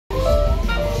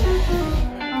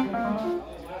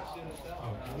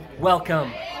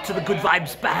Welcome to the Good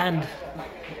Vibes Band. I'm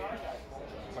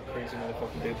a crazy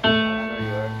motherfucker, dude. I know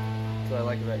you are. That's what I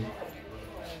like about you.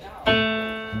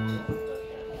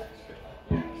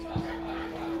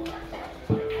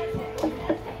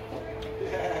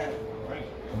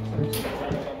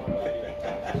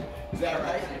 Is that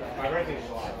right? My birthday is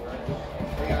July.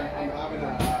 I'm having a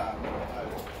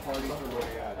party for my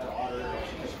daughter.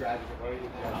 She just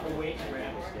graduated. Wait,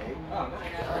 Oh,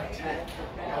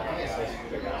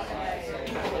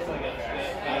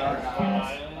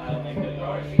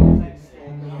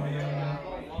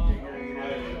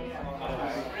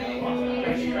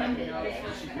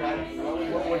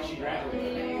 What she graduated?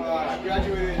 she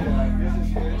graduated business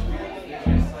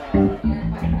management.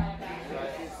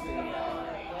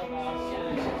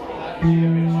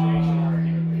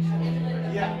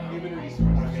 Yeah, human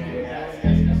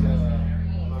resources.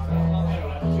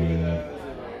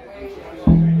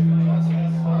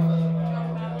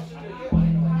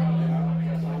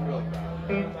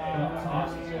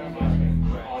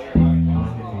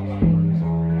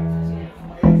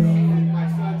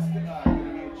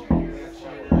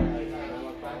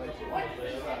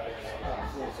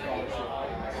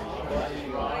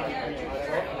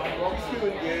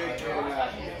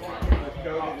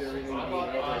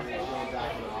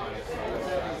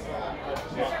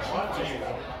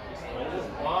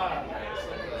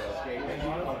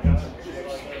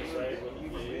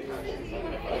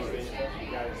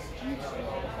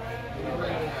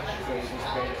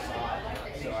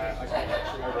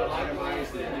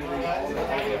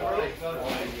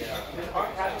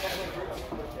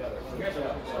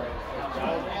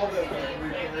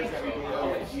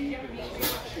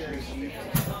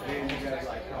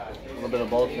 A little bit of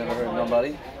both, never hurt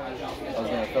nobody. I was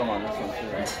going to film on this one too.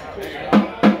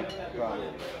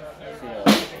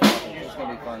 It's going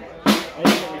to be fun.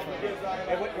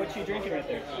 Hey, what you drinking right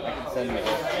there? I can send you this.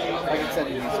 I can send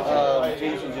you these.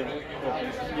 James and Jim.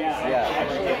 Yeah,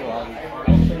 Actually, take a lot of these.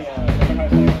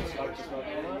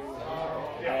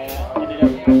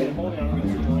 I've been holding on to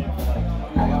this joint for like,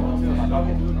 I got one too in my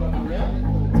pocket.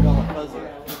 It's called a fuzzy.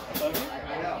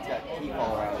 It's got teeth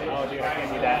all around it. oh dude, I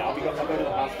can't do that. I'll go to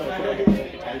the hospital for like a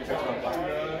guitar test. Oh my god.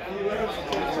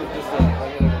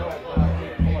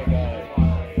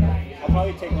 I'll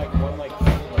probably take like one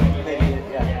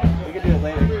Yeah, we could do it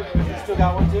later. You still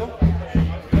got one too? I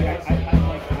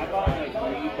bought like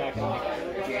weed back in like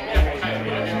January. I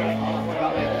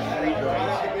got like 3 joints. I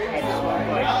just smoked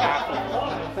like half of them.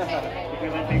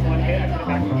 Because I take one hit, I put it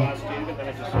back in the last tube, and then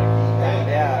I just like...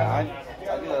 Yeah, I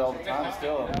do that all the time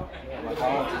still. My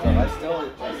tolerance is up. I still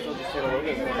just hit a little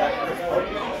bit and go back to the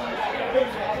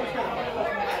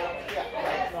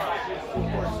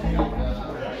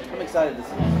I'm excited to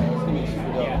see this. It's going to be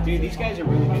super dope. Yeah, dude, these guys are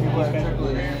really good. People These are guys are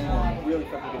trickling really, in. really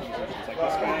fucking good musicians. Like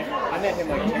this guy, I met him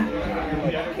like 10 years ago.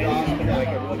 Like, Kenny's been like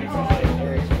a really good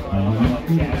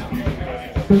jazz music.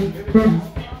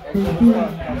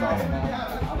 That's awesome, man.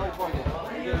 I'm looking forward to it.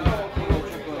 People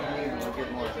trickling in and we'll get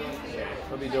more.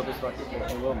 It'll be dope as fuck.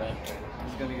 It will, man.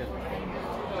 It's going to be good.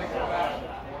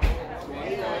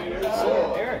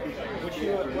 So, Eric,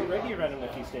 what rig are you running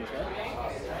with these days, man?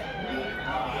 I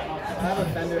have a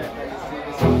Fender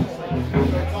at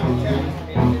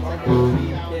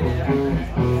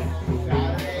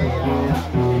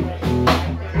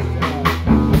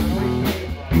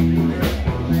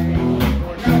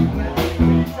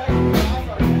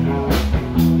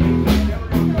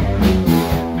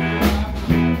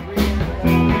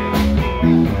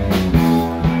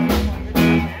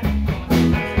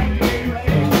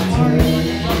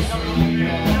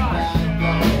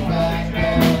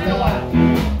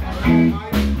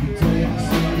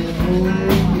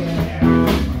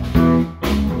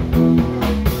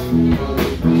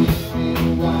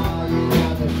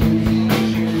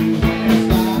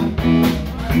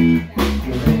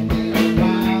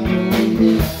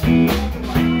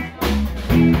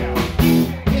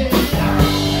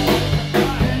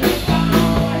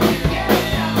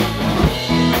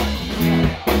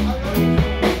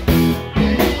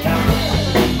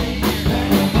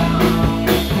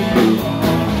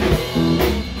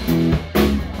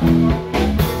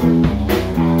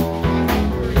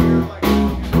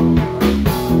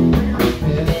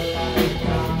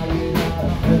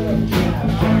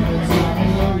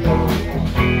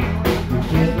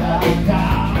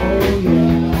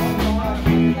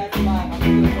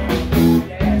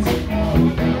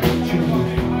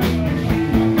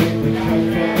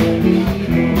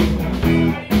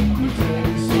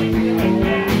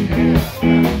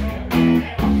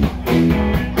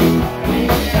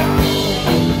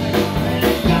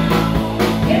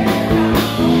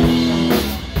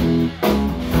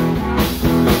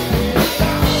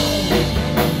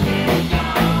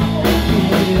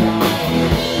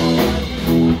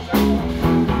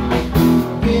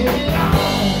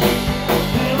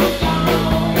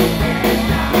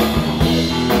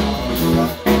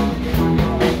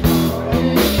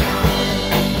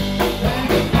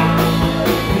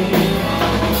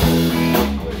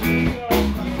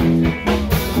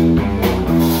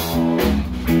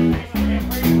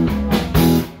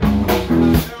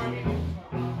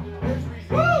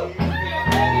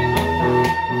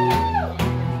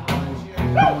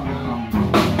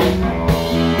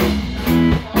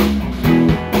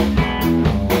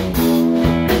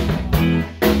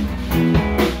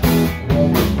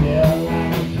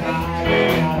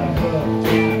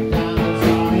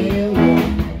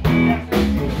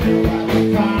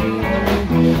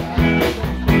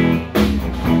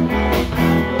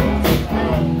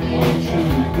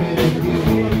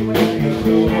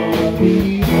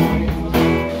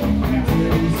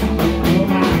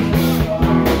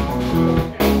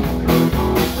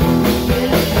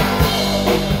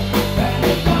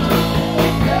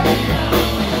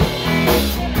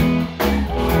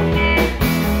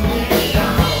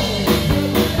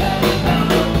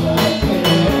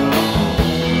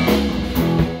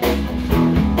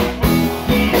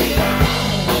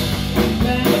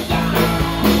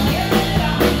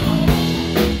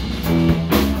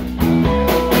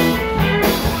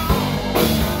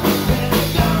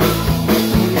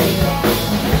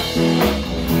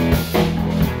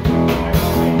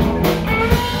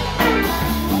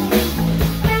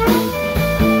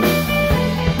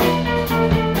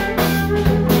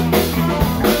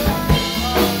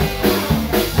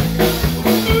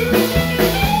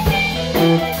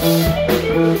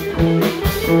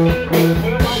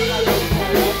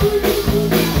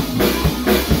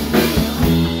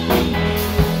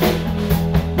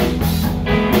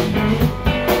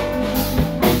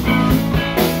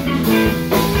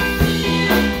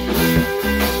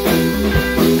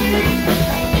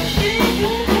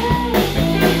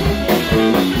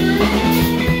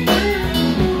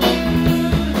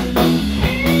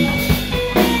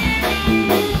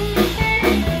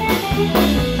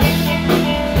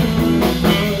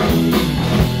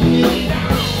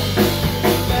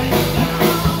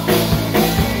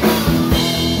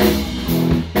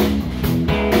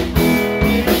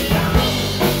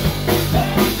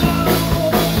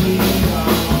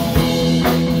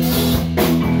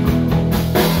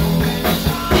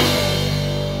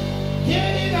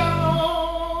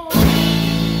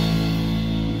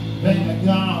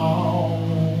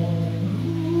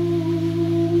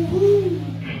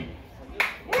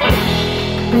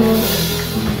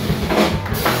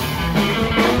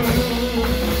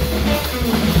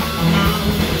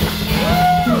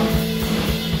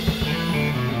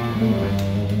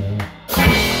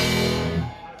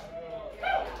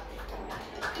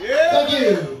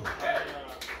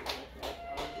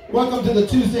to the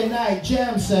Tuesday night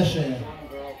jam session.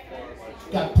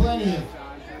 Got plenty of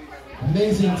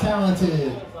amazing,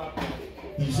 talented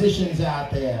musicians out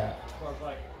there.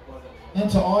 And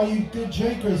to all you good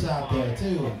drinkers out there,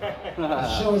 too.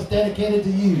 The show is dedicated to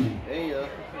you. There you go.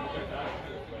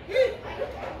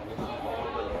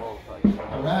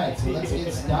 All right, so let's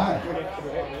get started.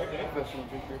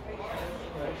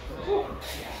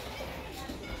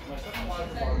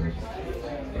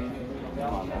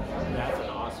 That's an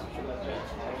awesome show.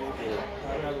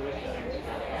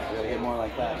 You gotta get more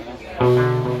like that, you know?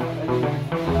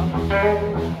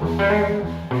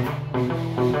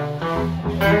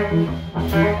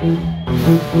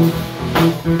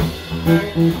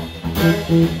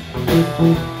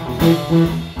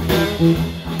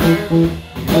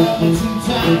 Love me 2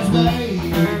 times, baby.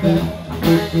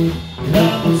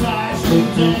 Love me twice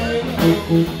today.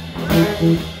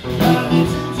 Love me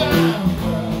 2 times,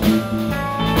 girl.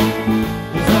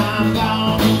 'Cause I'm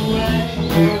gone away.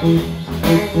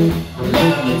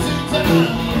 Love me 2 times,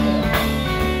 yeah.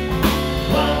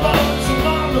 One more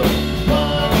tomorrow,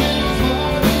 one is for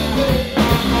today.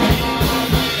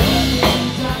 Love me 2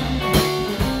 times,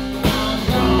 I'm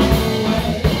gone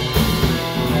away.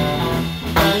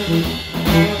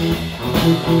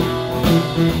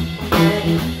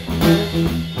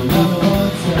 Another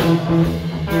one time,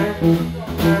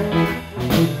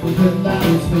 good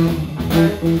night, baby.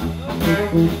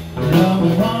 Love me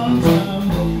 1 time,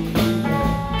 baby.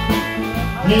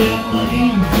 Yeah, my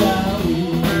inside.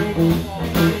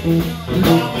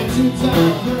 Love me 2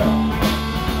 times, girl.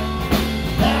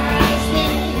 That's me.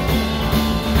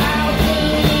 I'll do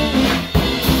it. Love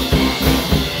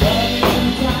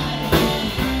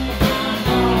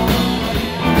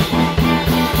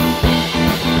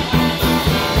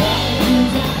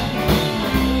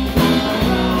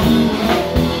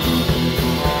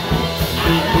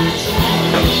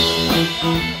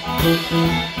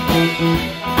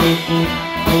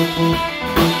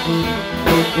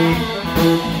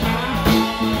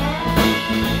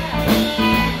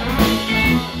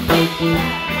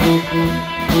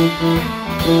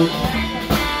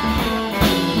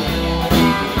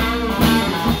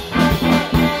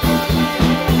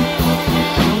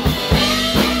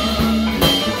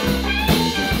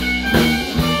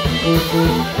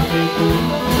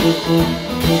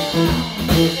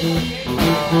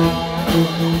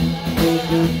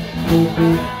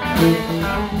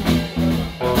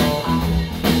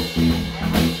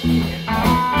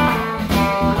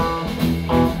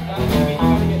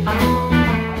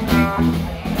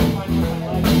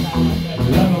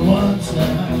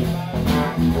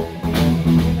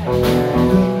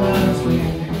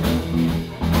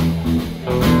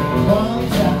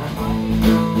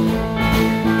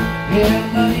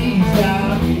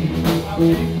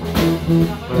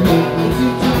me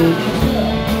 2 times.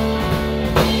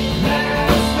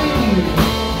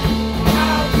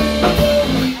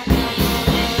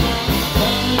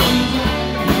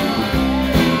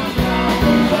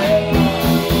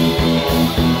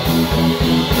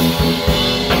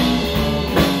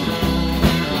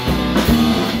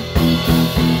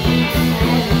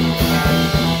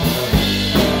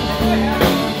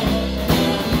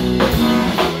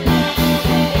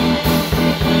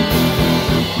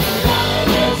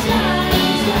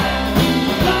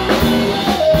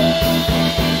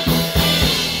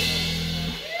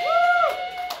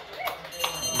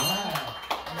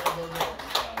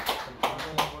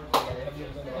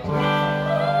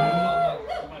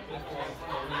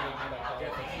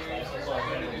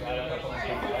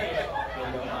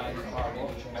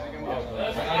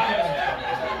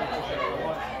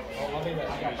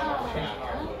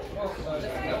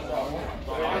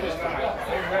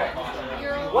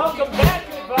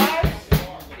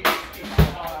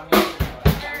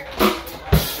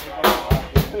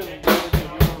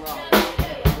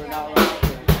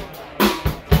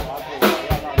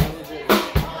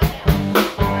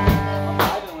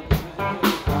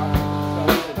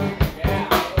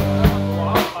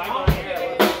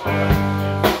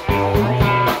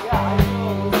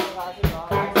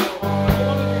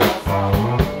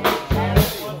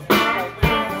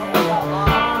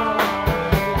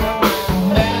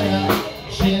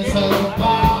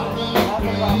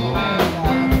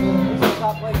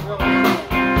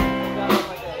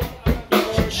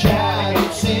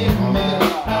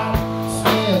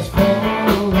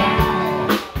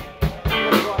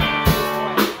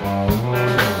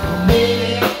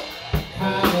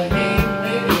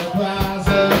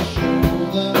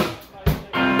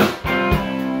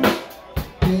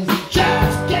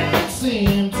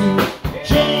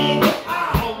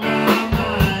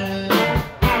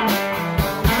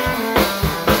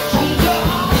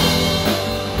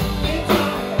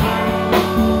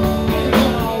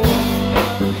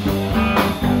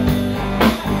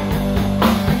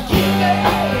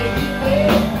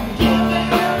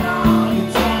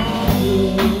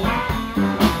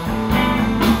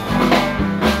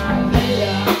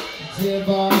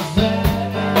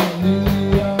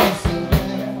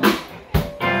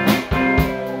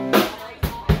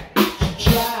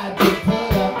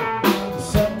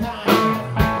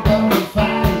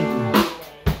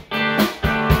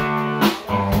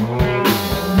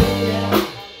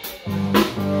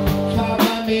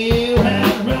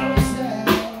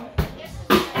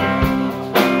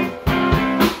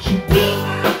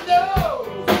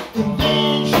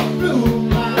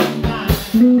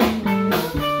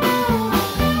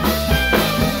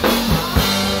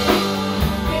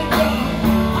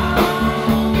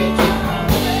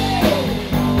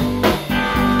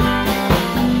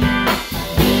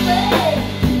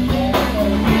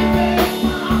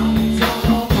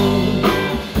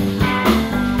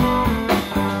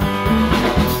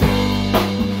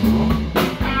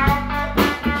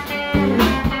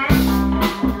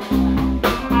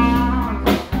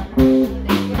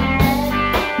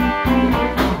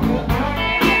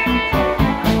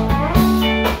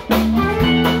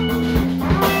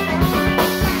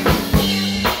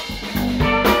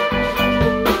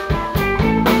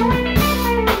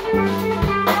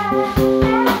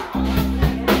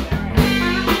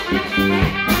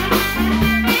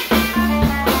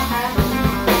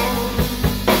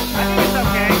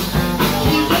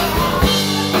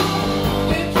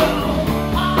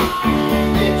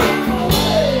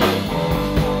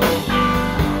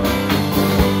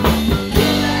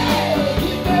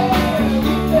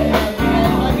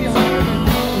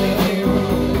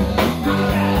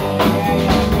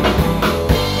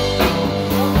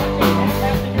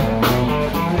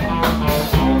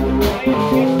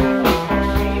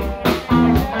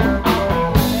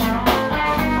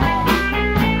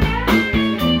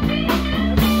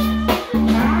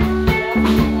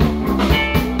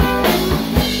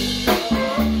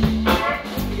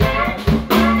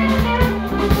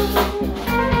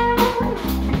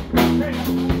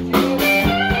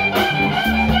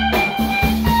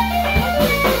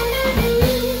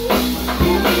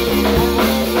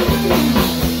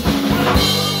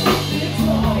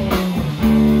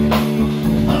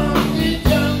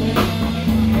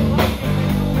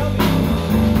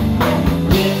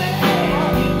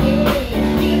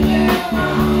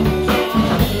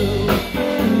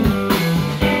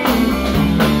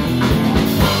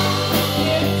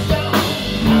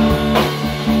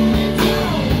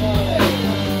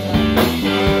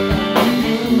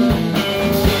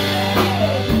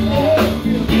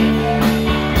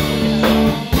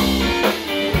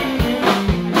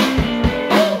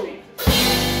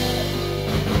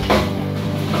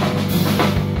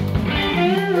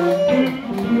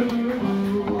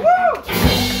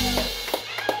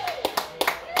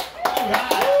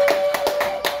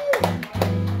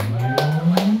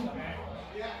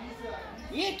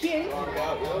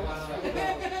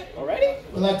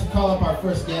 We'd like to call up our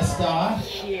first guest star,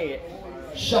 Shit.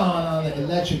 Sean on the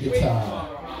electric guitar.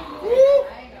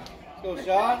 Let's go,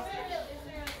 Sean.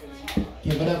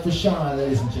 Give it up for Sean,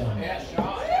 ladies and gentlemen.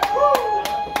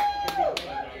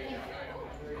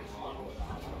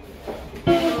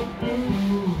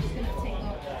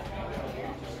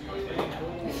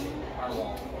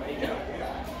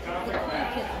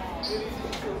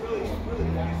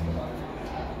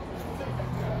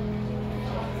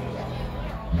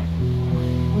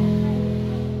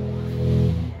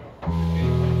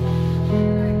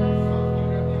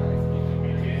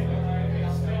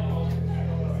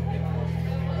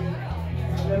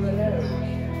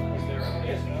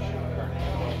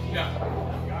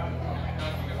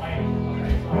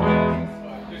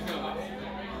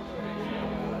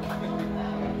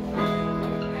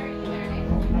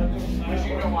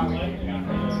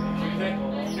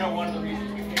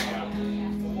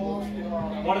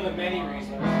 One of the many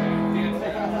reasons.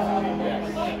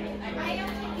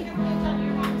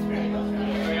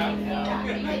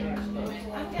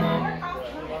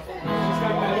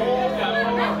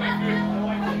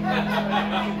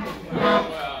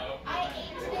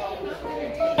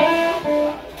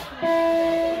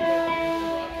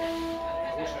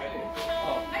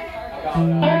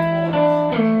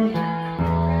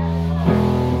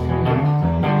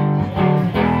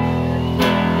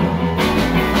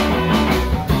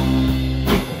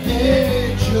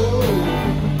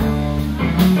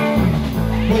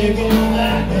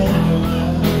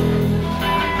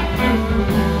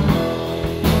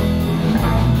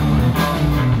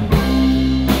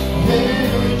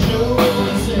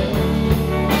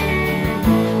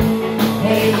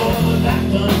 Hey,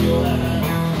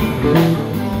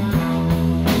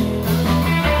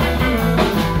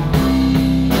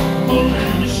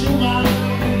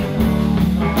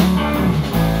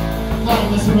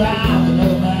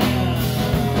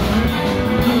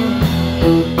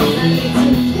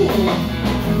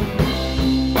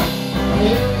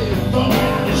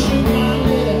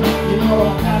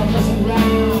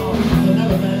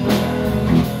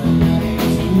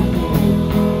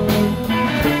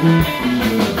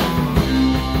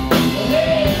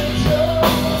 Joe.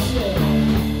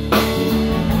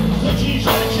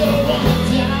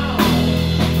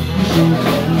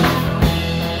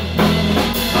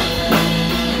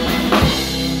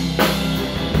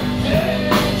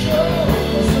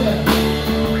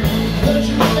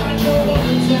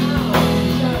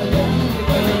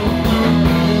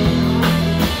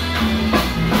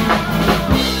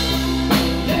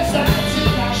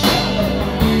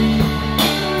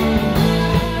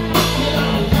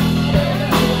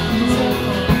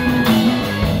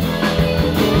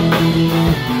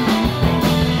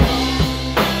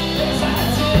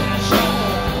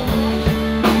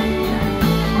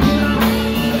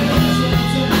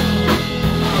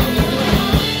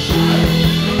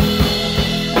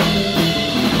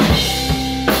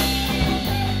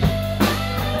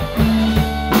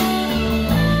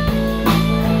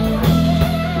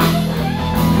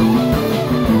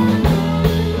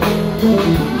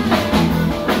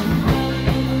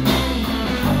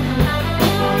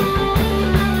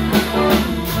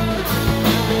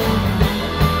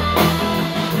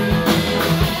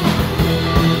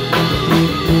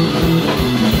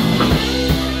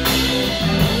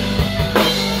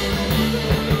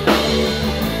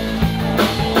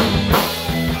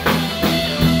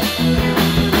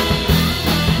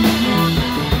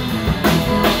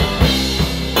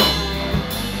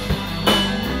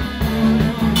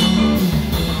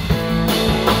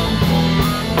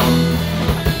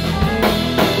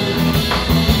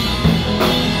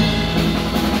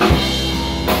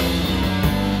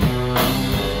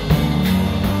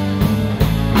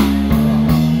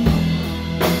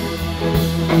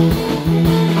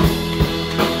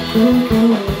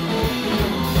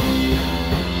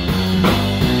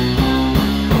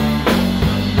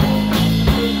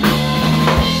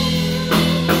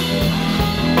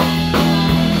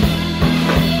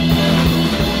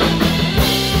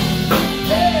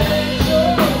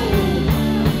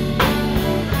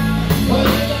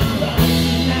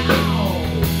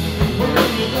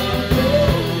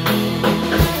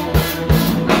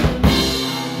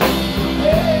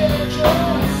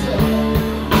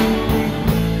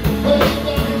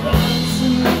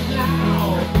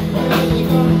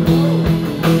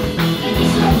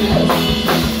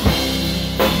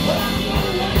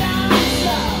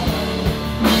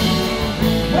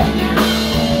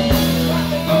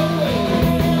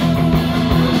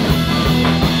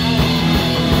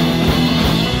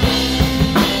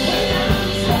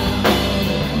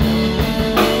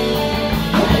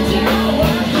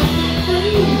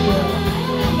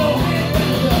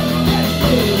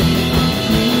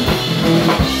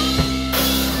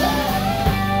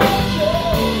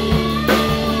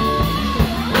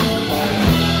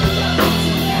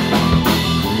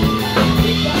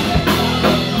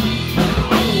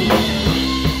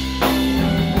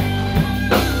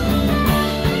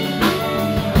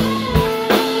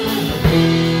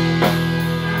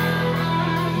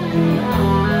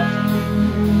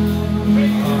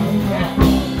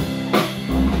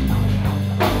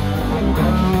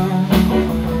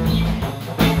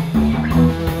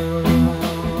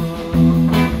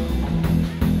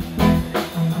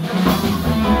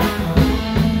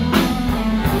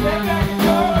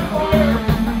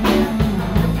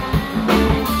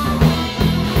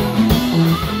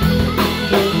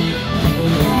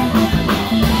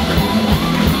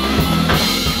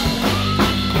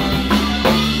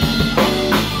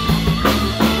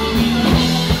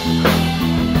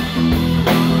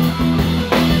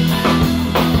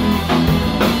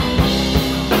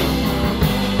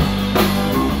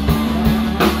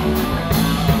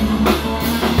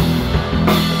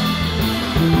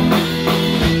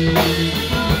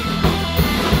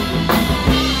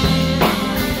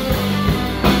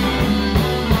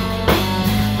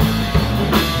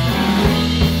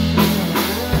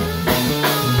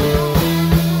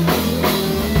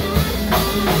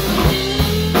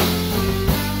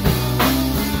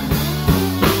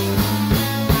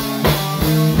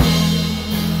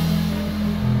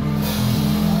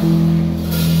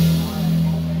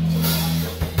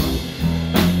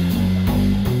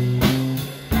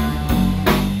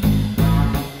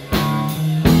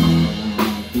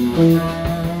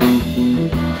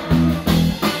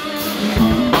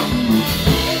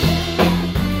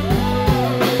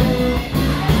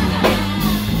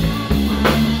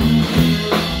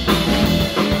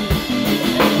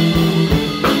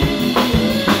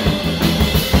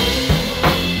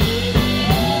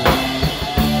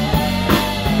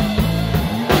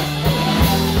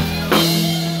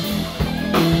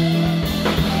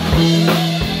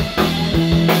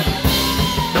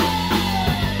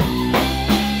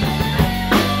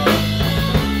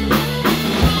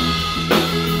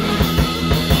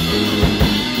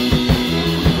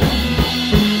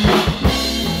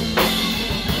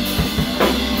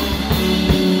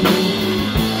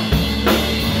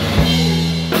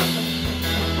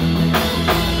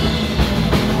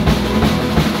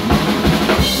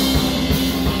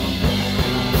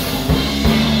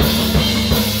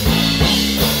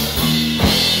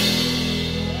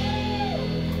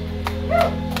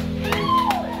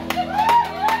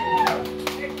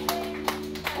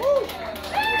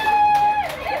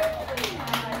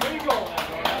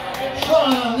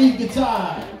 lead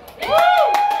guitar.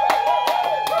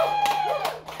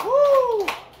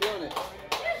 Feeling it.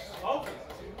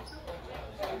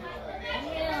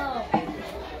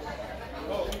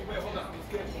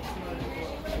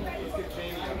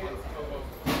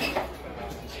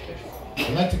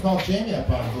 I'd like to call Jamie up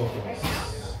on vocals.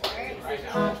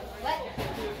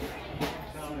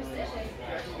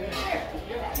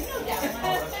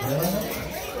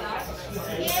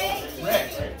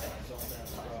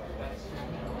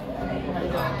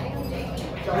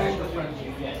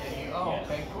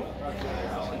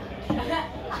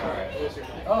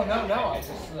 Oh, no, I just,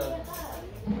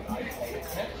 I pay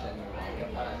attention.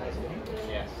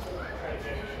 Yes.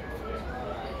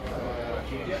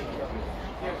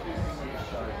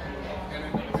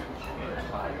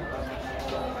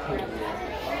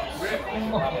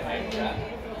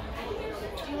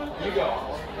 You go.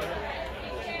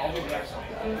 I'll be next one.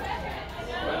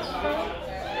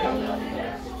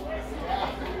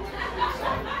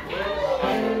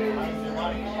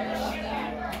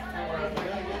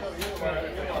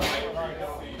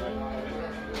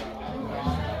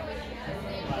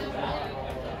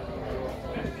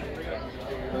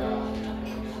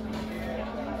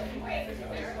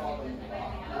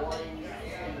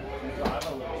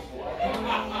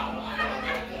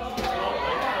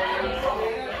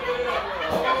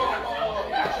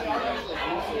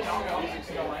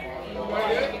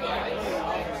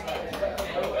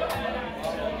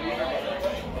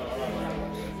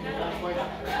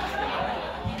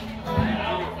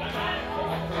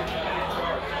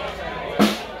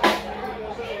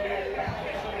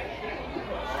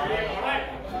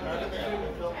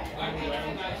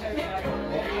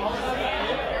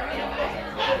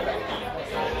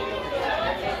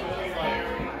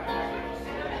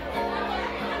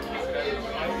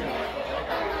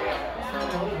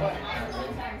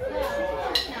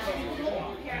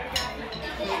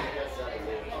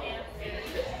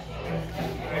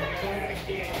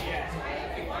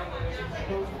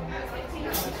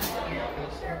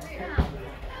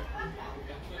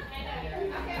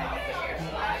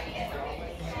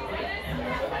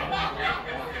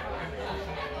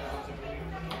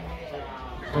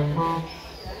 Hello,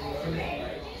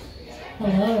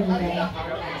 everybody.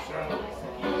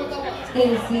 It's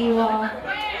good to see you all.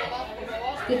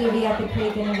 It's good to be at the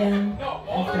Kraken again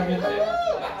after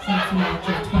since the match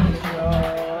of 24.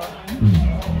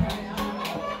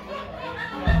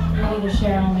 Ready to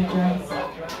share all my drugs.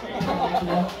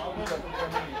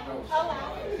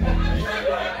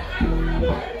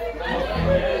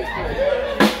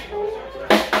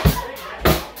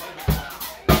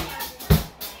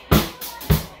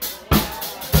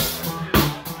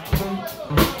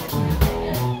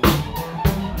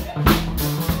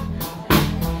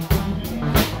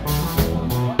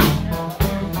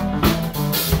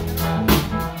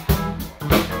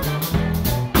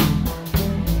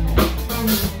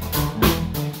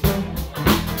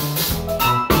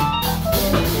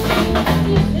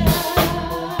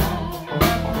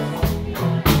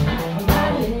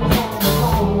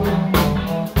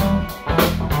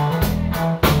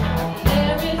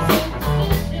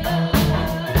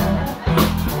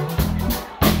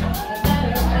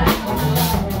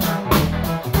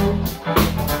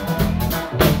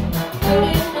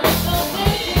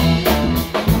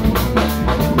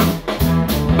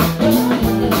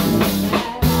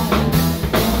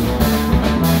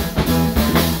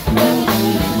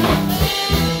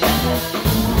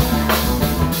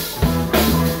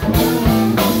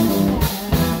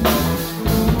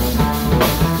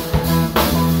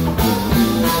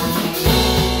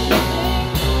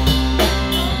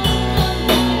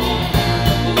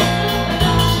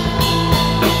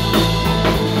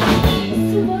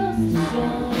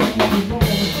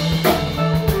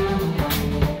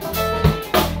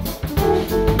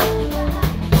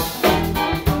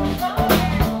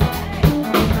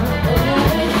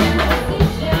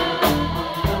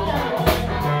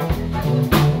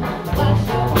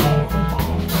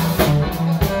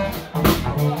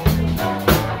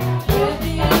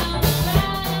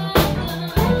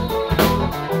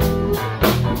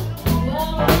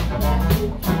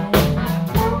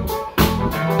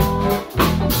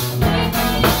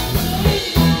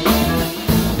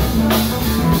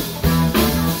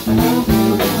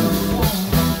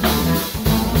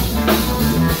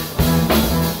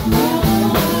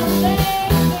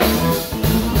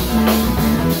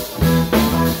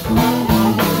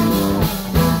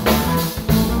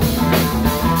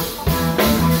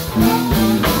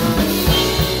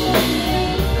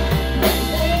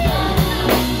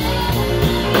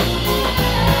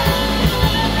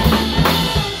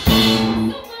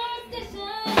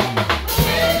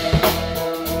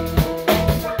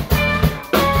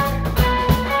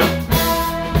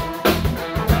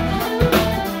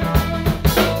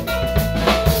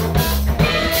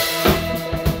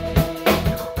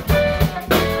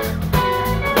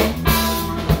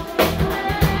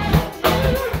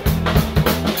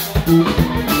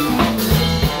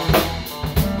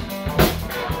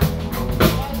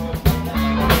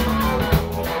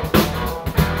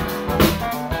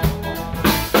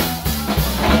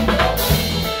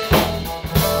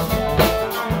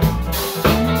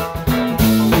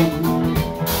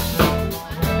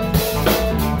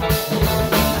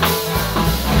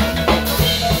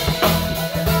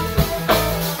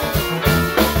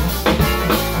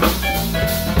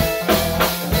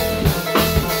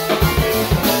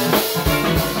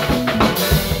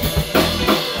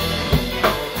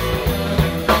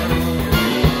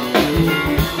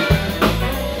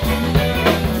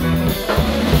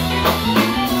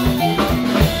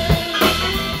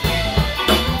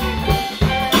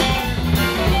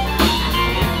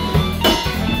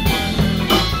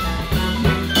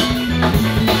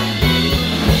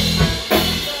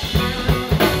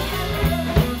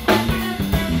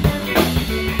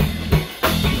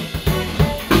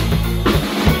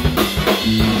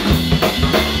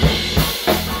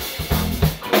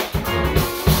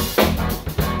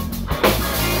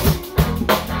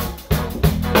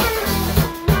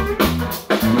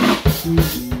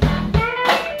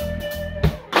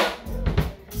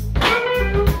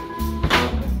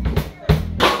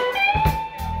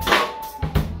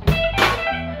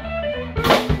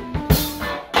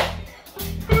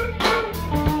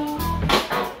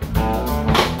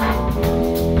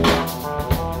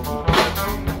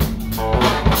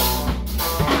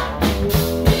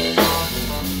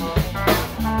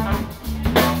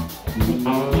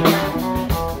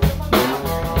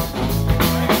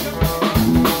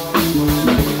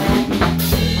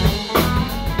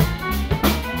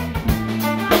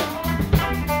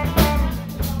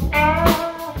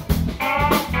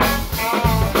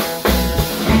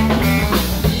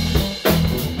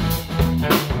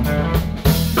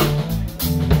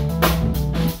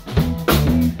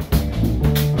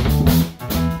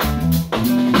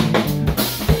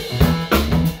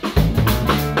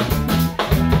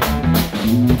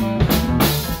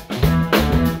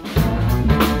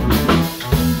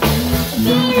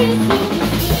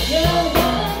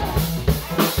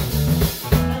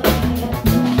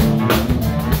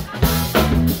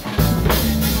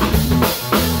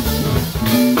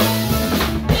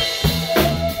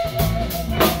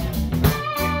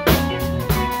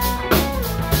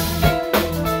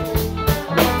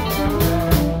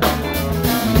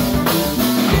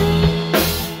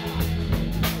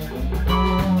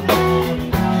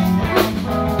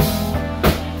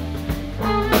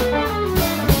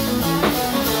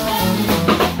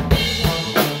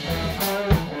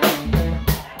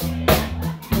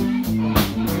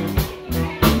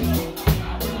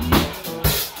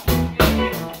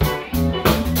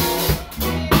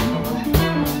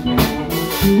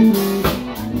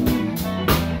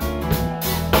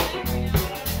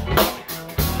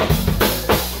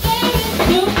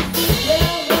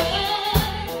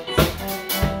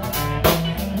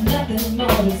 nothing more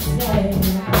to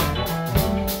say.